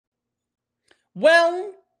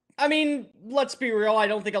Well, I mean, let's be real. I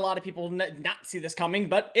don't think a lot of people not see this coming,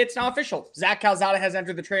 but it's not official. Zach Calzada has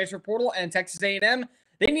entered the transfer portal, and Texas A&M,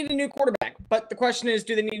 they need a new quarterback. But the question is,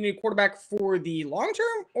 do they need a new quarterback for the long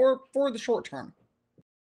term or for the short term?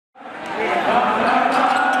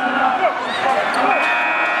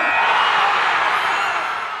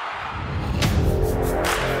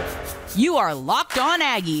 You are Locked On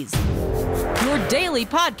Aggies, your daily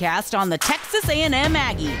podcast on the Texas A&M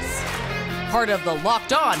Aggies. Part of the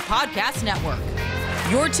Locked On Podcast Network,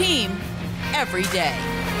 your team every day.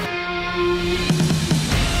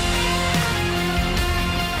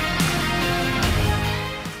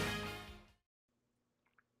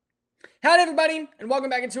 Howdy, everybody, and welcome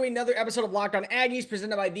back into another episode of Locked On Aggies,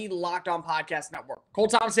 presented by the Locked On Podcast Network. Cole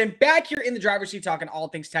Thompson back here in the driver's seat talking all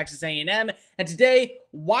things Texas A&M. And today,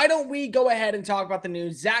 why don't we go ahead and talk about the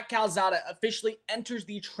news? Zach Calzada officially enters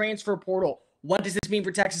the transfer portal. What does this mean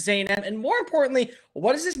for Texas A&M? And more importantly,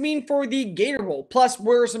 what does this mean for the Gator Bowl? Plus,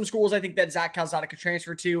 where are some schools I think that Zach Calzada could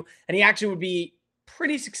transfer to? And he actually would be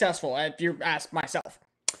pretty successful, if you ask myself.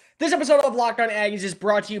 This episode of Locked On Aggies is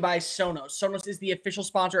brought to you by Sonos. Sonos is the official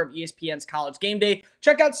sponsor of ESPN's College Game Day.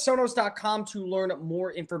 Check out Sonos.com to learn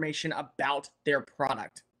more information about their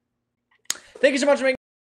product. Thank you so much for making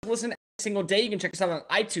us listen every single day. You can check us out on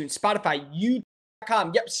iTunes, Spotify,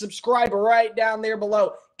 YouTube.com. Yep, subscribe right down there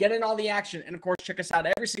below. Get in all the action. And, of course, check us out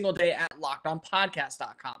every single day at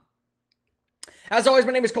LockedOnPodcast.com. As always,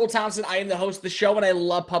 my name is Cole Thompson. I am the host of the show, and I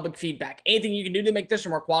love public feedback. Anything you can do to make this a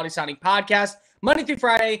more quality-sounding podcast, Monday through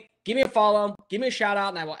Friday, give me a follow, give me a shout-out,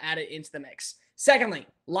 and I will add it into the mix. Secondly,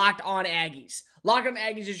 Locked On Aggies. Locked On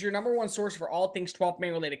Aggies is your number one source for all things 12th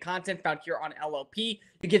man-related content found here on LOP. You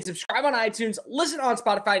can subscribe on iTunes, listen on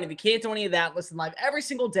Spotify, and if you can't do any of that, listen live every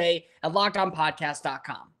single day at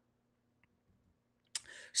LockedOnPodcast.com.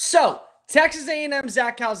 So, Texas A&M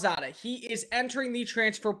Zach Calzada, he is entering the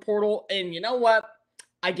transfer portal, and you know what?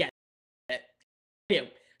 I get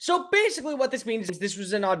it. So basically what this means is this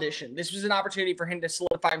was an audition. This was an opportunity for him to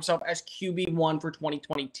solidify himself as QB1 for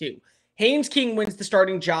 2022. Haynes King wins the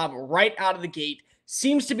starting job right out of the gate,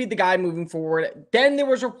 seems to be the guy moving forward. Then there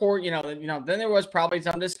was a report, then there was probably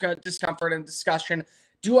some discomfort and discussion.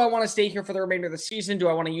 Do I want to stay here for the remainder of the season? Do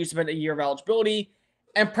I want to use him at a year of eligibility?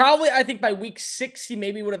 And probably, I think by week 6, he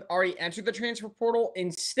maybe would have already entered the transfer portal.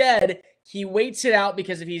 Instead, he waits it out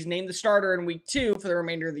because if he's named the starter in week 2 for the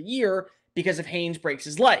remainder of the year, because if Haynes breaks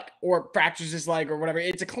his leg or fractures his leg or whatever,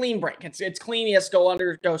 it's a clean break. It's clean. He has to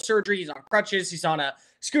undergo surgery. He's on crutches. He's on a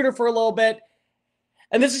scooter for a little bit.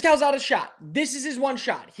 And this is Calzada's shot. This is his one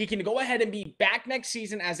shot. He can go ahead and be back next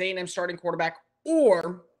season as A&M starting quarterback,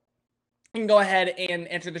 or he can go ahead and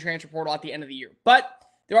enter the transfer portal at the end of the year. But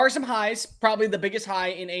there are some highs. Probably the biggest high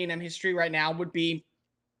in A&M history right now would be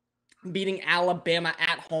beating Alabama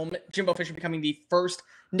at home. Jimbo Fisher becoming the first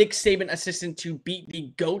Nick Saban assistant to beat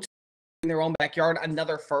the GOAT in their own backyard.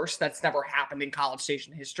 Another first. That's never happened in College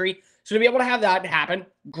Station history. So to be able to have that happen,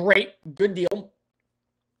 great, good deal.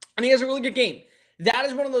 And he has a really good game. That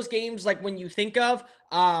is one of those games like when you think of,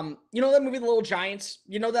 that movie, The Little Giants?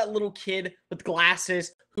 You know that little kid with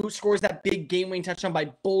glasses who scores that big game-winning touchdown by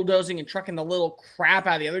bulldozing and trucking the little crap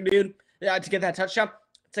out of the other dude to get that touchdown?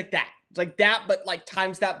 It's like that. It's like that, but like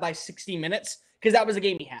times that by 60 minutes because that was the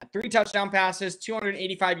game he had. 3 touchdown passes,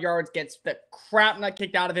 285 yards, gets the crap nut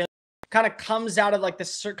kicked out of him. Kind of comes out of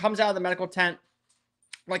the medical tent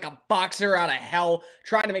like a boxer out of hell,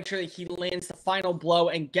 trying to make sure that he lands the final blow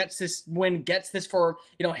and gets this win, gets this for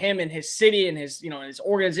him and his city and his his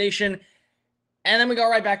organization. And then we go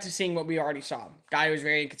right back to seeing what we already saw. Guy who was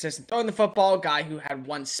very inconsistent throwing the football, guy who had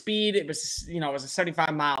one speed. It was it was a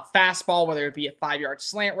 75-mile fastball, whether it be a 5-yard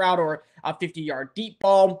slant route or a 50-yard deep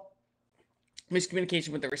ball. Miscommunication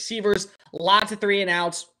with the receivers, lots of 3 and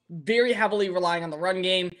outs, very heavily relying on the run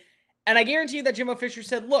game. And I guarantee you that Jimbo Fisher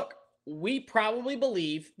said, look, we probably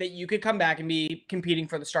believe that you could come back and be competing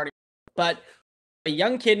for the starting. But a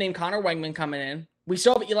young kid named Connor Wegman coming in, we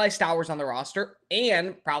still have Eli Stowers on the roster,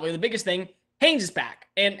 and probably the biggest thing, Haynes is back,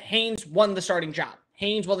 and Haynes won the starting job.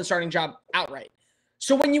 Haynes won the starting job outright.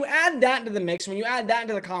 So when you add that into the mix, when you add that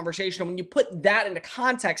into the conversation, when you put that into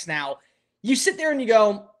context now, you sit there and you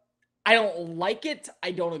go, I don't like it. I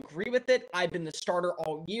don't agree with it. I've been the starter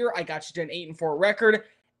all year. I got you to an 8-4 record.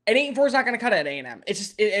 And 8-4 is not going to cut it at A&M. It's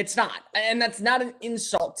just, it's not. And that's not an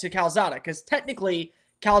insult to Calzada, because technically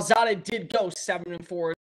Calzada did go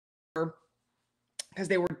 7-4 because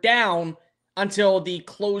they were down until the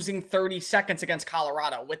closing 30 seconds against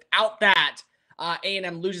Colorado. Without that,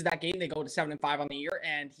 A&M loses that game. They go to 7-5 on the year,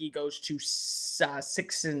 and he goes to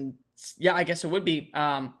 6 and I guess it would be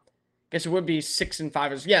 6-5 as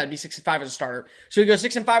it'd be 6-5 as a starter. So he goes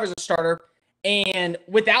 6-5 as a starter. And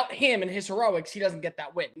without him and his heroics, he doesn't get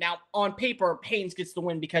that win. Now, on paper, Haynes gets the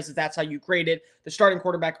win because that's how you grade it. The starting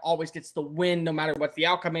quarterback always gets the win, no matter what the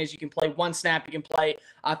outcome is. You can play one snap, you can play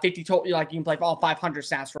 50 total, like you can play all 500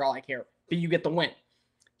 snaps for all I care, but you get the win.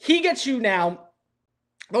 He gets you now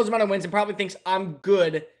those amount of wins and probably thinks I'm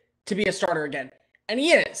good to be a starter again, and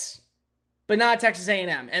he is, but not Texas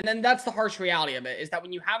A&M. And then that's the harsh reality of it, is that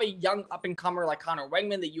when you have a young up-and-comer like Connor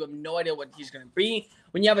Wegman that you have no idea what he's going to be,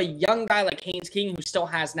 when you have a young guy like Haynes King who still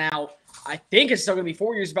has now, I think it's still going to be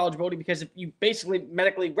 4 years of eligibility, because if you basically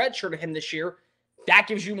medically redshirted him this year, that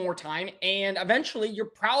gives you more time. And eventually you're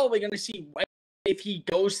probably going to see if he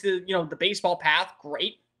goes to, the baseball path,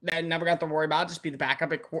 great. Then never got to worry about it, just be the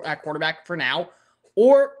backup at quarterback for now.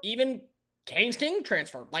 Or even Haynes King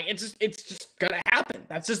transfer. Like, it's just going to happen.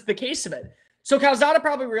 That's just the case of it. So Calzada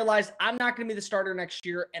probably realized, I'm not going to be the starter next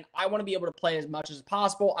year, and I want to be able to play as much as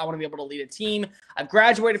possible. I want to be able to lead a team. I've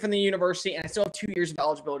graduated from the university, and I still have 2 years of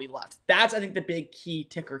eligibility left. That's, I think, the big key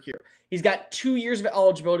ticker here. He's got 2 years of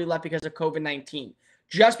eligibility left because of COVID-19.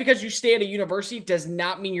 Just because you stay at a university does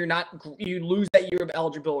not mean you lose that year of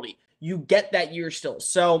eligibility. You get that year still.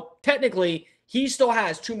 So technically, he still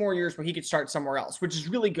has 2 more years where he could start somewhere else, which is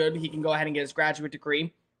really good. He can go ahead and get his graduate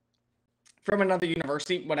degree from another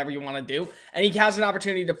university, whatever you want to do. And he has an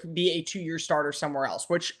opportunity to be a 2-year starter somewhere else,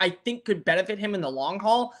 which I think could benefit him in the long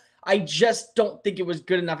haul. I just don't think it was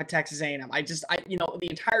good enough at Texas A&M. The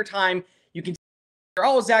entire time you can say,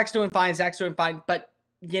 oh, Zach's doing fine, but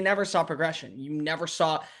you never saw progression. You never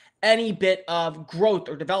saw any bit of growth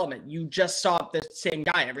or development. You just saw the same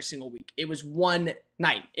guy every single week. It was one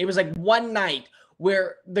night. It was like one night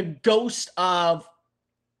where the ghost of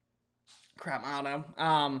I don't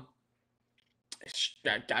know.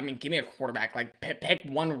 Give me a quarterback. Like, pick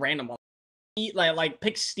one random one.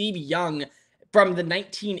 Pick Steve Young from the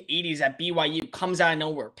 1980s at BYU. Comes out of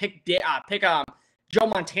nowhere. Pick Joe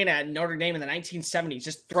Montana at Notre Dame in the 1970s.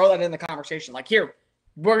 Just throw that in the conversation. Like, here,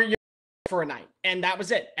 we're for a night. And that was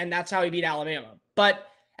it. And that's how he beat Alabama. But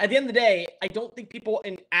at the end of the day, I don't think people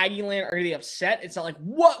in Aggie land are going to be upset. It's not like,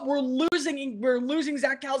 what? We're losing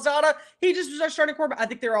Zach Calzada. He just was our starting quarterback. I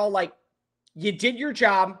think they're all like, you did your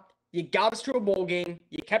job. You got us to a bowl game.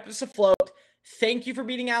 You kept us afloat. Thank you for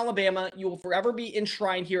beating Alabama. You will forever be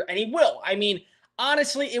enshrined here. And he will. I mean,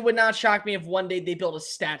 honestly, it would not shock me if one day they built a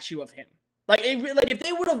statue of him. If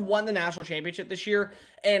they would have won the national championship this year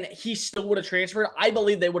and he still would have transferred, I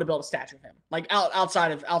believe they would have built a statue of him,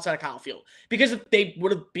 outside of Kyle Field. Because if they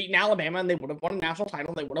would have beaten Alabama and they would have won a national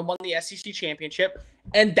title, they would have won the SEC championship,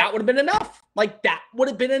 and that would have been enough. That would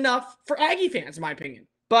have been enough for Aggie fans, in my opinion.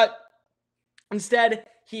 But instead,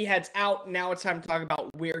 he heads out. Now it's time to talk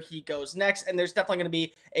about where he goes next. And there's definitely going to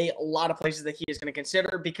be a lot of places that he is going to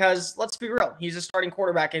consider because, let's be real, he's a starting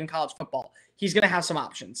quarterback in college football. He's going to have some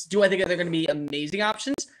options. Do I think that they're going to be amazing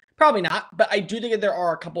options? Probably not. But I do think that there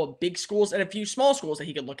are a couple of big schools and a few small schools that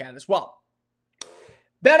he could look at as well.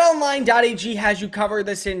 BetOnline.ag has you covered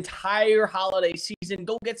this entire holiday season.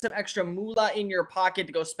 Go get some extra moolah in your pocket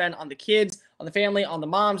to go spend on the kids, on the family, on the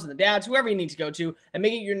moms and the dads, whoever you need to go to, and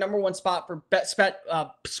make it your number one spot for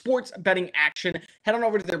sports betting action. Head on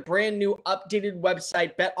over to their brand new updated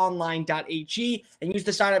website, betonline.ag, and use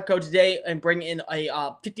the sign-up code today and bring in a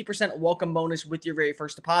 50% welcome bonus with your very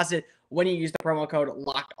first deposit when you use the promo code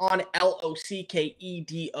LOCKEDON,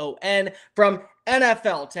 LOCKEDON. From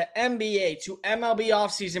NFL to NBA to MLB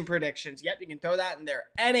offseason predictions. Yep, you can throw that in there.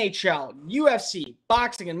 NHL, UFC,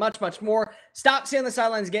 boxing, and much, much more. Stop staying on the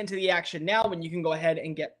sidelines, get into the action now when you can go ahead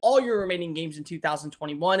and get all your remaining games in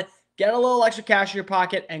 2021. Get a little extra cash in your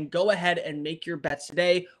pocket and go ahead and make your bets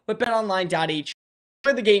today with betonline.ag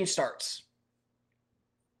where the game starts.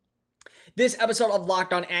 This episode of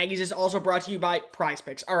Locked On Aggies is also brought to you by Prize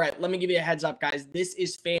Picks. All right, let me give you a heads up, guys. This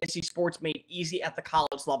is fantasy sports made easy at the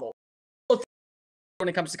college level. When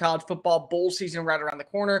it comes to college football, bowl season right around the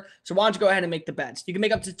corner. So why don't you go ahead and make the bets? You can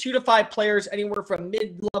make up to 2 to 5 players, anywhere from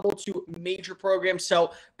mid-level to major programs.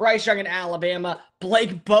 So Bryce Young in Alabama,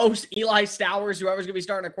 Blake Boast, Eli Stowers, whoever's going to be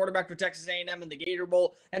starting a quarterback for Texas A&M in the Gator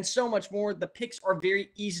Bowl, and so much more. The picks are very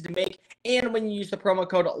easy to make. And when you use the promo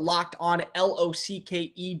code LOCKEDON,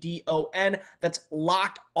 LOCKEDON, that's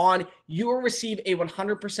locked on, you will receive a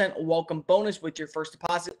 100% welcome bonus with your first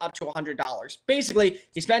deposit up to $100. Basically,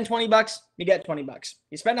 you spend $20, you get $20.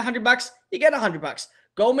 You spend $100, you get $100.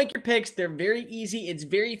 Go make your picks. They're very easy. It's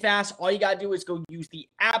very fast. All you got to do is go use the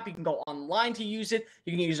app. You can go online to use it.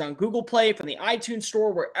 You can use it on Google Play, from the iTunes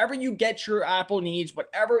store, wherever you get your Apple needs,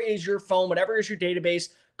 whatever is your phone, whatever is your database.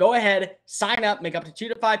 go ahead, sign up, make up to 2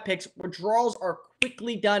 to 5 picks. Withdrawals are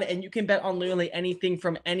quickly done, and you can bet on literally anything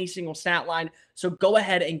from any single stat line. So go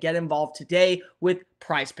ahead and get involved today with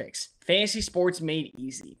Prize Picks. Fantasy sports made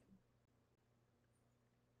easy.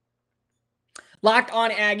 Locked On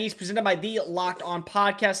Aggies, presented by the Locked On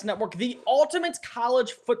Podcast Network. The Ultimate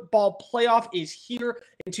College Football Playoff is here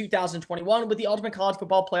in 2021 with the Ultimate College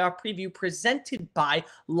Football Playoff preview presented by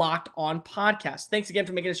Locked On Podcast. Thanks again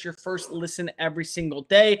for making us your first listen every single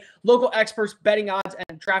day. Local experts, betting odds,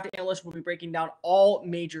 and draft analysts will be breaking down all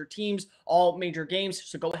major teams, all major games.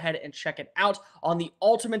 So go ahead and check it out on the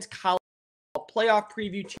Ultimate College Playoff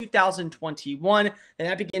Preview 2021, and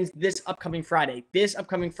that begins this upcoming Friday.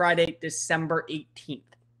 December 18th.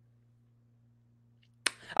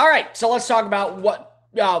 All right, so let's talk about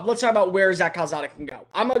where Zach Calzada can go.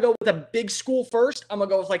 I'm gonna go with a big school first. I'm gonna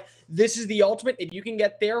go with this is the ultimate. If you can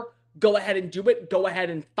get there, go ahead and do it. Go ahead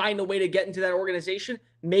and find a way to get into that organization,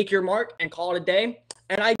 make your mark, and call it a day.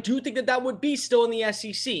 And I do think that would be still in the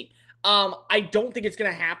SEC. I don't think it's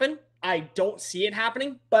gonna happen. I don't see it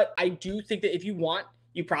happening, but I do think that if you want,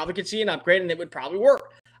 you probably could see an upgrade, and it would probably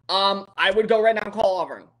work. I would go right now and call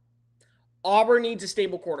Auburn. Auburn needs a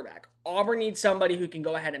stable quarterback. Auburn needs somebody who can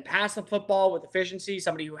go ahead and pass the football with efficiency,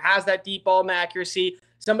 somebody who has that deep ball accuracy,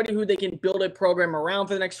 somebody who they can build a program around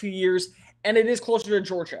for the next few years, and it is closer to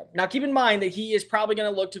Georgia. Now, keep in mind that he is probably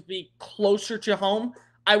going to look to be closer to home.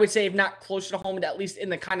 I would say if not closer to home, at least in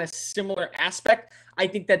the kind of similar aspect. I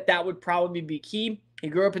think that would probably be key. He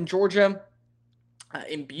grew up in Georgia,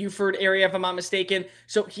 in Buford area, if I'm not mistaken.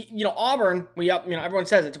 So Auburn, everyone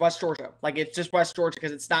says it's West Georgia. It's just West Georgia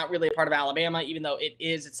because it's not really a part of Alabama, even though it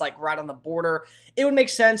is. It's right on the border. It would make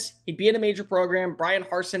sense. He'd be in a major program. Brian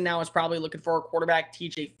Harsin now is probably looking for a quarterback.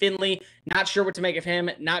 TJ Finley, not sure what to make of him.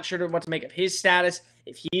 Not sure what to make of his status.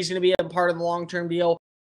 If he's going to be a part of the long-term deal,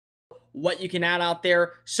 what you can add out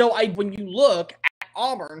there. So when you look at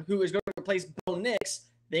Auburn, who is going to replace Bo Nix,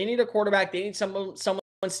 they need a quarterback. They need someone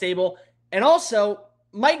stable. And also,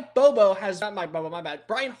 Brian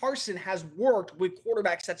Harsin has worked with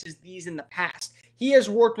quarterbacks such as these in the past. He has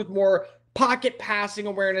worked with more pocket passing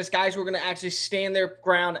awareness, guys who are going to actually stand their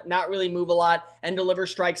ground, not really move a lot, and deliver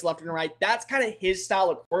strikes left and right. That's kind of his style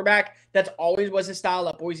of quarterback. That's always was his style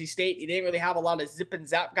at Boise State. He didn't really have a lot of zip and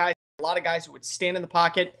zap guys, a lot of guys who would stand in the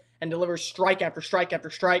pocket and deliver strike after strike after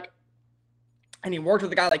strike. And he worked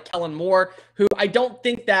with a guy like Kellen Moore, who I don't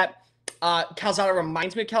think that Calzada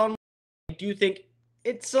reminds me of Kellen Moore. I do think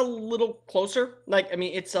it's a little closer.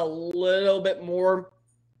 It's a little bit more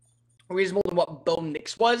reasonable than what Bo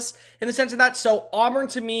Nix was in the sense of that. So Auburn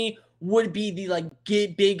to me would be the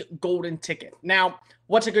big golden ticket. Now,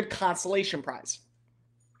 what's a good consolation prize?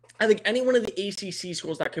 I think any one of the ACC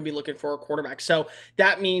schools that could be looking for a quarterback. So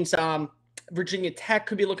that means Virginia Tech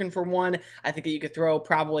could be looking for one. I think that you could throw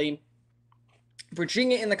probably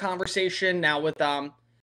Virginia in the conversation now with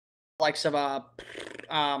likes of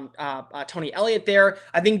Tony Elliott there.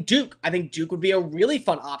 I think Duke would be a really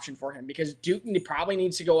fun option for him because Duke probably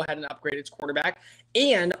needs to go ahead and upgrade its quarterback.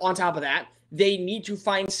 And on top of that, they need to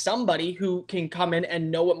find somebody who can come in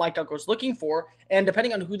and know what Mike Elko's looking for. And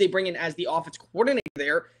depending on who they bring in as the offense coordinator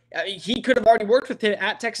there, he could have already worked with him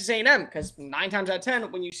at Texas A&M because 9 times out of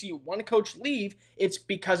 10, when you see one coach leave, it's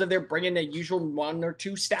because of their bringing the usual 1 or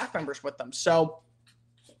 2 staff members with them. So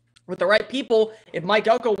with the right people, if Mike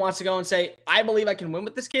Elko wants to go and say, I believe I can win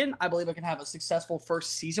with this kid, I believe I can have a successful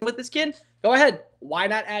first season with this kid, go ahead. Why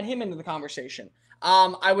not add him into the conversation?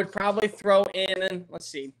 I would probably throw in, let's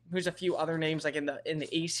see, who's a few other names in the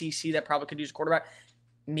ACC that probably could use a quarterback.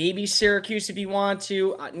 Maybe Syracuse if you want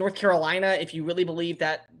to. North Carolina, if you really believe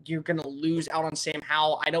that you're going to lose out on Sam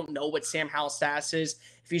Howell. I don't know what Sam Howell's status is,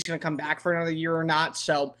 if he's going to come back for another year or not.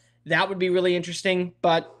 So that would be really interesting.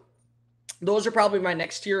 But those are probably my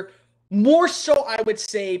next tier. More so, I would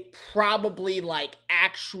say probably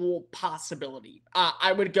actual possibility.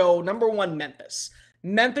 I would go number 1, Memphis.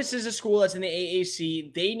 Memphis is a school that's in the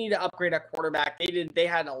AAC. They need to upgrade at quarterback. They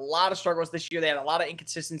had a lot of struggles this year. They had a lot of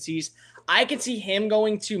inconsistencies. I could see him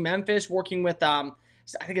going to Memphis, working with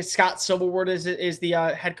I think it's Scott Silverwood is the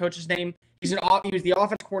head coach's name. He was the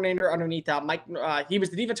offense coordinator underneath Mike. He was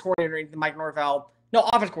the defense coordinator underneath Mike Norvell. No,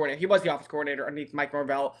 offense coordinator. He was the offense coordinator underneath Mike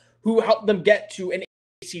Norvell, who helped them get to an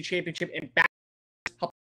AAC championship and back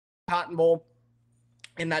helped Cotton Bowl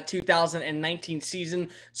in that 2019 season.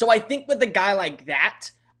 So I think with a guy like that,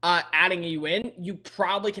 adding you in, you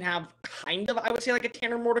probably can have I would say a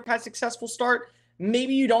Tanner Mordecai successful start.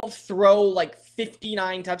 Maybe you don't throw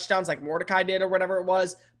 59 touchdowns like Mordecai did or whatever it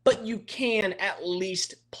was, but you can at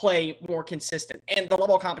least play more consistent. And the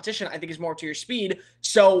level of competition, I think, is more to your speed.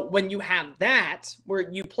 So when you have that, where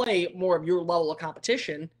you play more of your level of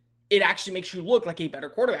competition, it actually makes you look like a better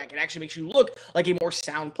quarterback. It actually makes you look like a more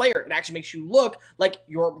sound player. It actually makes you look like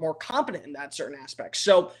you're more competent in that certain aspect.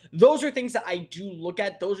 So those are things that I do look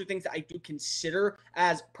at. Those are things that I do consider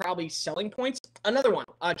as probably selling points. Another one,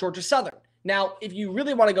 Georgia Southern. Now, if you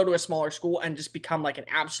really want to go to a smaller school and just become like an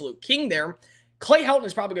absolute king there, Clay Helton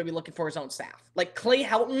is probably going to be looking for his own staff. Like Clay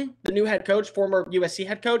Helton, the new head coach, former USC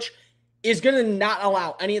head coach, is going to not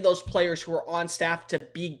allow any of those players who are on staff to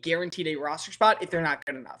be guaranteed a roster spot if they're not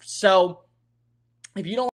good enough. So if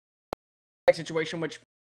you don't like that situation, which,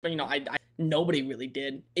 nobody really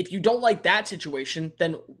did. If you don't like that situation,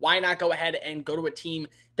 then why not go ahead and go to a team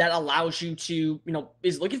that allows you to,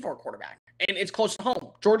 is looking for a quarterback? And it's close to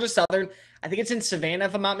home. Georgia Southern, I think it's in Savannah,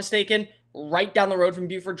 if I'm not mistaken, right down the road from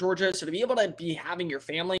Beaufort, Georgia. So to be able to be having your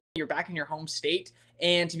family, you're back in your home state,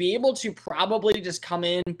 and to be able to probably just come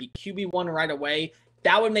in, be QB1 right away,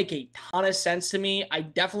 that would make a ton of sense to me. I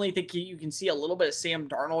definitely think you can see a little bit of Sam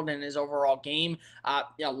Darnold in his overall game. A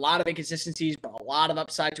lot of inconsistencies, but a lot of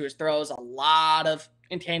upside to his throws, a lot of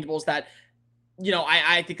intangibles that,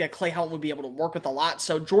 I think that Clay Helton would be able to work with a lot.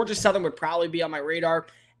 So Georgia Southern would probably be on my radar.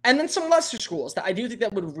 And then some lesser schools that I do think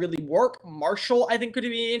that would really work. Marshall, I think, could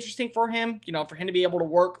be interesting for him, for him to be able to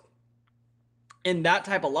work in that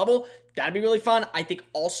type of level. That'd be really fun. I think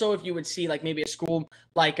also if you would see like maybe a school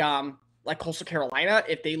like Coastal Carolina,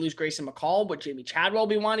 if they lose Grayson McCall, would Jamie Chadwell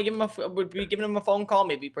be giving him a phone call?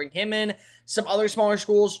 Maybe bring him in. Some other smaller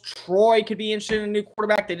schools, Troy could be interested in a new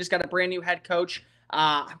quarterback. They just got a brand new head coach.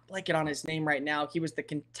 I'm blanking on his name right now. He was the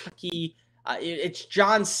Kentucky. It's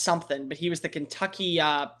John something, but he was the Kentucky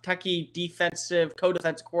co-defensive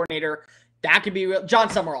coordinator. That could be John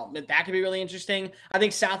Summerall. That could be really interesting. I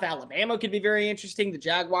think South Alabama could be very interesting. The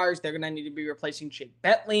Jaguars, they're going to need to be replacing Jake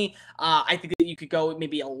Bentley. I think that you could go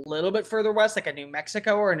maybe a little bit further west, like a New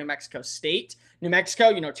Mexico or a New Mexico State. New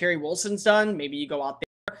Mexico, Terry Wilson's done. Maybe you go out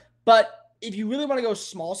there. But if you really want to go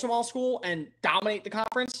small school and dominate the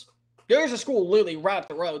conference, there's a school literally right up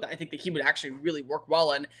the road that I think that he would actually really work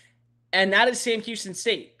well in. And that is Sam Houston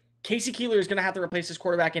State. Casey Keeler is going to have to replace his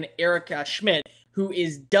quarterback in Eric Schmidt, who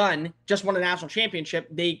is done, just won a national championship.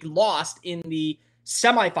 They lost in the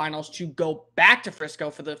semifinals to go back to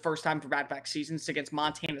Frisco for the first time for back-to-back seasons against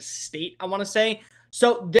Montana State, I want to say.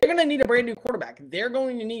 So they're going to need a brand new quarterback. They're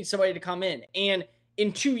going to need somebody to come in. And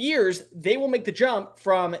in 2 years, they will make the jump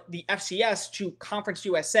from the FCS to Conference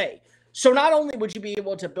USA. So not only would you be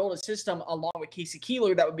able to build a system along with Casey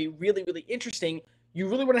Keeler that would be really, really interesting, you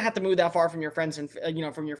really wouldn't have to move that far from your friends and,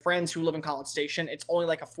 from your friends who live in College Station. It's only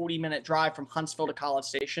like a 40-minute drive from Huntsville to College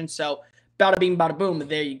Station. So bada bing, bada boom,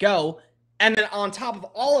 there you go. And then on top of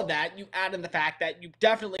all of that, you add in the fact that you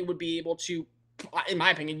definitely would be able to, in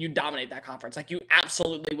my opinion, you dominate that conference. Like you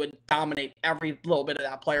absolutely would dominate every little bit of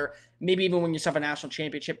that player. Maybe even win yourself a national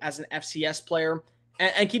championship as an FCS player.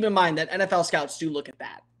 And keep in mind that NFL scouts do look at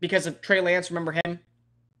that. Because of Trey Lance, remember him?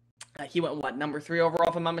 He went, number 3 overall,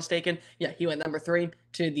 if I'm not mistaken? Yeah, he went number 3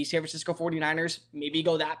 to the San Francisco 49ers. Maybe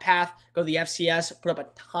go that path, go to the FCS, put up a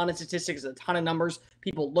ton of statistics, a ton of numbers.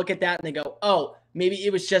 People look at that and they go, oh, maybe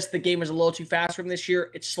it was just the game was a little too fast for him this year.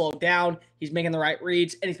 It slowed down. He's making the right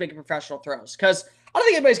reads, and he's making professional throws. Because I don't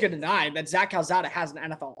think anybody's going to deny that Zach Calzada has an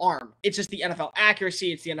NFL arm. It's just the NFL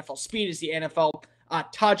accuracy. It's the NFL speed. It's the NFL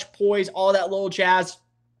touch, poise, all that little jazz.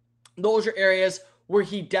 Those are areas where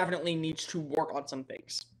he definitely needs to work on some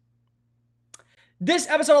things. This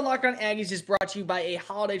episode of Locked On Aggies is brought to you by a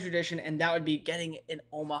holiday tradition, and that would be getting an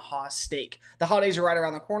Omaha steak. The holidays are right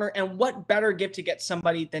around the corner, and what better gift to get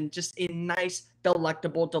somebody than just a nice,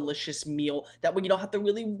 delectable, delicious meal that way you don't have to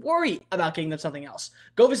really worry about getting them something else.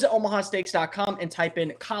 Go visit omahasteaks.com and type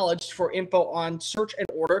in college for info on search and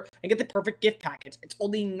order and get the perfect gift package. It's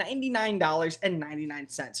only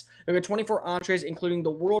 $99.99. There are 24 entrees, including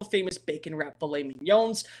the world-famous bacon-wrapped filet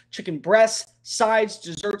mignons, chicken breasts, sides,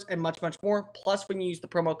 desserts, and much, much more. Plus, when you use the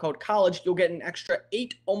promo code COLLEGE, you'll get an extra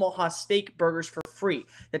 8 Omaha steak burgers for free.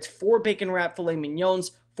 That's 4 bacon-wrapped filet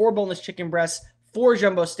mignons, 4 boneless chicken breasts, 4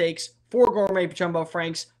 jumbo steaks, 4 gourmet jumbo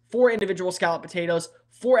franks, 4 individual scalloped potatoes,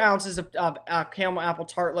 4 ounces of caramel apple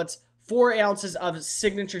tartlets, 4 ounces of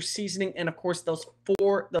signature seasoning, and of course those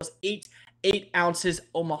 8 ounces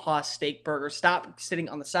Omaha steak burgers. Stop sitting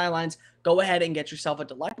on the sidelines. Go ahead and get yourself a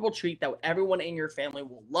delectable treat that everyone in your family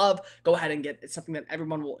will love. Go ahead and get something that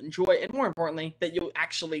everyone will enjoy, and more importantly, that you'll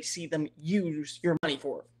actually see them use your money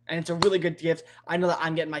for. And it's a really good gift. I know that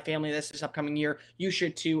I'm getting my family this upcoming year. You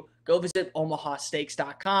should too. Go visit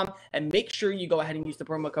omahasteaks.com and make sure you go ahead and use the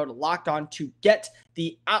promo code LOCKEDON to get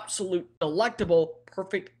the absolute delectable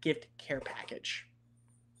perfect gift care package.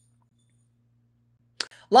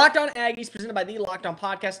 Locked On Aggies, presented by the Locked On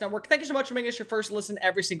Podcast Network. Thank you so much for making us your first listen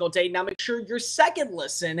every single day. Now make sure your second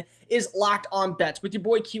listen is Locked On Bets with your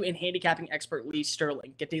boy Q and handicapping expert Lee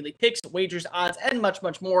Sterling. Get daily picks, wagers, odds, and much,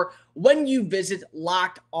 much more when you visit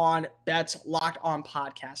Locked On Bets,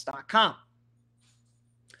 lockedonpodcast.com.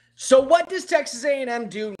 So what does Texas A&M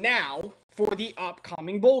do now for the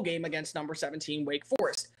upcoming bowl game against number 17 Wake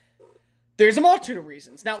Forest? There's a multitude of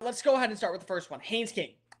reasons. Now let's go ahead and start with the first one. Haynes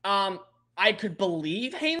King. I could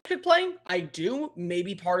believe Haynes could play. I do.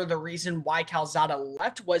 Maybe part of the reason why Calzada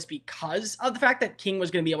left was because of the fact that King was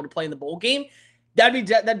going to be able to play in the bowl game.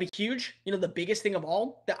 That'd be huge. You know, the biggest thing of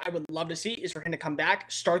all that I would love to see is for him to come back,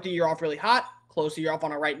 start the year off really hot, close the year off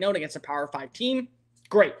on a right note against a Power 5 team.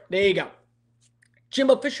 Great. There you go.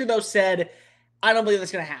 Jimbo Fisher, though, said, I don't believe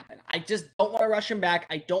that's going to happen. I just don't want to rush him back.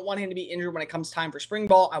 I don't want him to be injured when it comes time for spring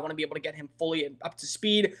ball. I want to be able to get him fully up to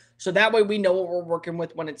speed. So that way we know what we're working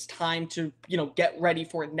with when it's time to, get ready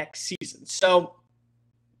for next season. So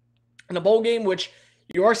in the bowl game, which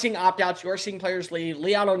you are seeing opt-outs, you are seeing players leave.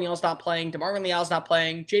 Leon O'Neal's not playing. DeMarvin Leal's not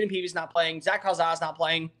playing. Jaden Peavy's not playing. Zach Calzada's not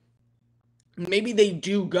playing. Maybe they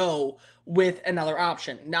do go with another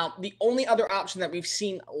option. Now, the only other option that we've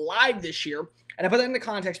seen live this year, and I put that into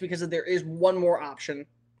context because there is one more option.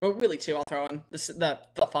 Well, really two, I'll throw in. This is the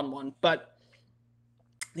fun one. But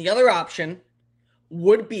the other option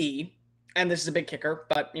would be, and this is a big kicker,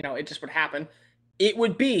 but, it just would happen. It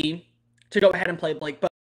would be to go ahead and play Blake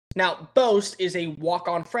Boast. Now, Boast is a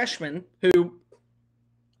walk-on freshman who,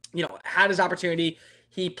 had his opportunity.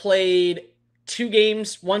 He played 2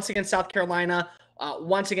 games, once against South Carolina,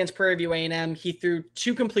 once against Prairie View A&M. He threw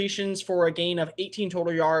 2 completions for a gain of 18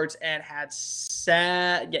 total yards and had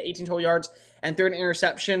 18 total yards and threw an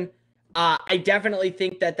interception. I definitely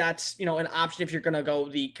think that that's, an option if you're going to go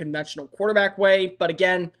the conventional quarterback way. But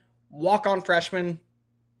again, walk-on freshman.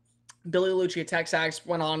 Billy Lucci at Texas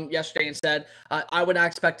went on yesterday and said, I would not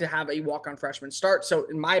expect to have a walk-on freshman start. So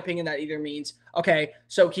in my opinion, that either means, okay,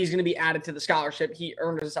 so he's going to be added to the scholarship. He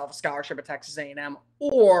earned himself a scholarship at Texas A&M,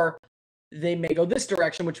 or they may go this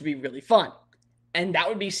direction, which would be really fun. And that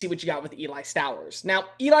would be see what you got with Eli Stowers. Now,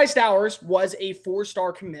 Eli Stowers was a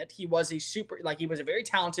 4-star commit. He was he was a very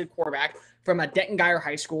talented quarterback from a Denton-Geyer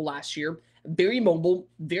High School last year. Very mobile,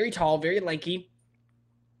 very tall, very lanky.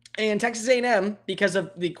 And Texas A&M, because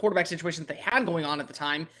of the quarterback situation that they had going on at the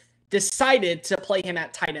time, decided to play him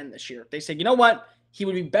at tight end this year. They said, you know what? He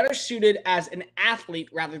would be better suited as an athlete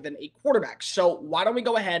rather than a quarterback. So why don't we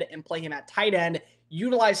go ahead and play him at tight end,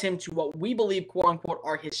 utilize him to what we believe, quote unquote,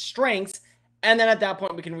 are his strengths, and then at that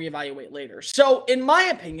point we can reevaluate later. So in my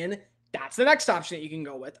opinion, that's the next option that you can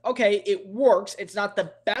go with. Okay, it works. It's not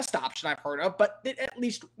the best option I've heard of, but it at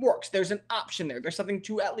least works. There's an option there. There's something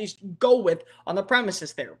to at least go with on the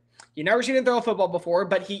premises there. You've never seen him throw a football before,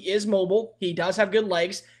 but he is mobile. He does have good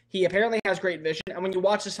legs. He apparently has great vision. And when you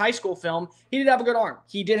watch his high school film, he did have a good arm.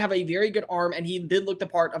 He did have a very good arm, and he did look the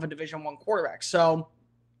part of a Division I quarterback. So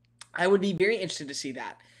I would be very interested to see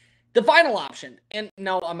that. The final option, and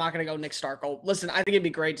no, I'm not going to go Nick Starkel. Listen, I think it'd be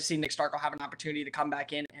great to see Nick Starkel have an opportunity to come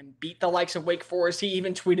back in and beat the likes of Wake Forest. He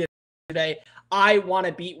even tweeted today, I want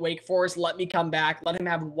to beat Wake Forest. Let me come back. Let him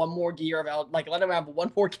have one more let him have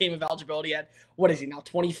one more game of eligibility at, what is he now,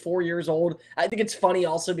 24 years old? I think it's funny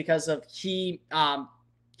also because of he's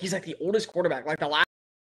like the oldest quarterback. Like the last,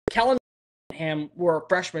 Kellen and him were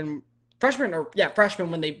freshmen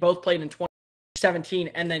when they both played in 2017,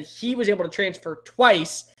 and then he was able to transfer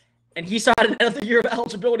twice. And he saw another year of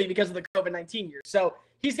eligibility because of the COVID-19 year. So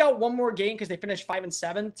he's got one more game because they finished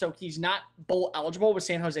 5-7. So he's not bowl eligible with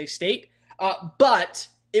San Jose State. But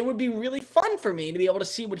it would be really fun for me to be able to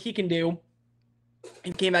see what he can do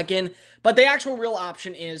and came back in. But the actual real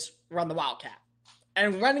option is run the Wildcat.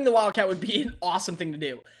 And running the Wildcat would be an awesome thing to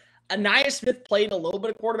do. Anaya Smith played a little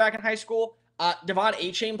bit of quarterback in high school. Devon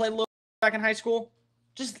Achane played a little back in high school.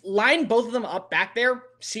 Just line both of them up back there,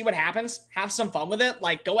 see what happens, have some fun with it.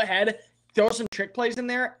 Like, go ahead, throw some trick plays in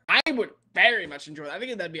there. I would very much enjoy that. I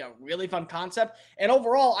think that'd be a really fun concept. And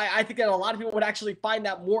overall, I think that a lot of people would actually find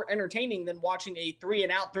that more entertaining than watching a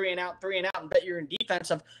 3-and-out, and bet you're in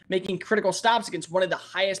defense of making critical stops against one of the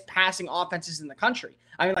highest passing offenses in the country.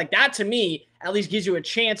 I mean, like, that to me at least gives you a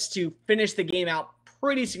chance to finish the game out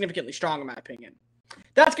pretty significantly strong, in my opinion.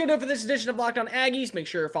 That's going to do it for this edition of Locked On Aggies. Make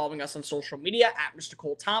sure you're following us on social media at Mr.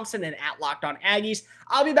 Cole Thompson and at Locked On Aggies.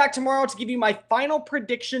 I'll be back tomorrow to give you my final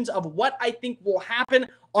predictions of what I think will happen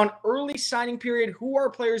on early signing period. Who are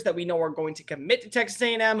players that we know are going to commit to Texas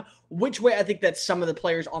A&M? Which way I think that some of the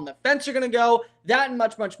players on the fence are going to go? That and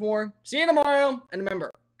much, much more. See you tomorrow. And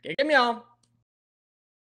remember, get me all.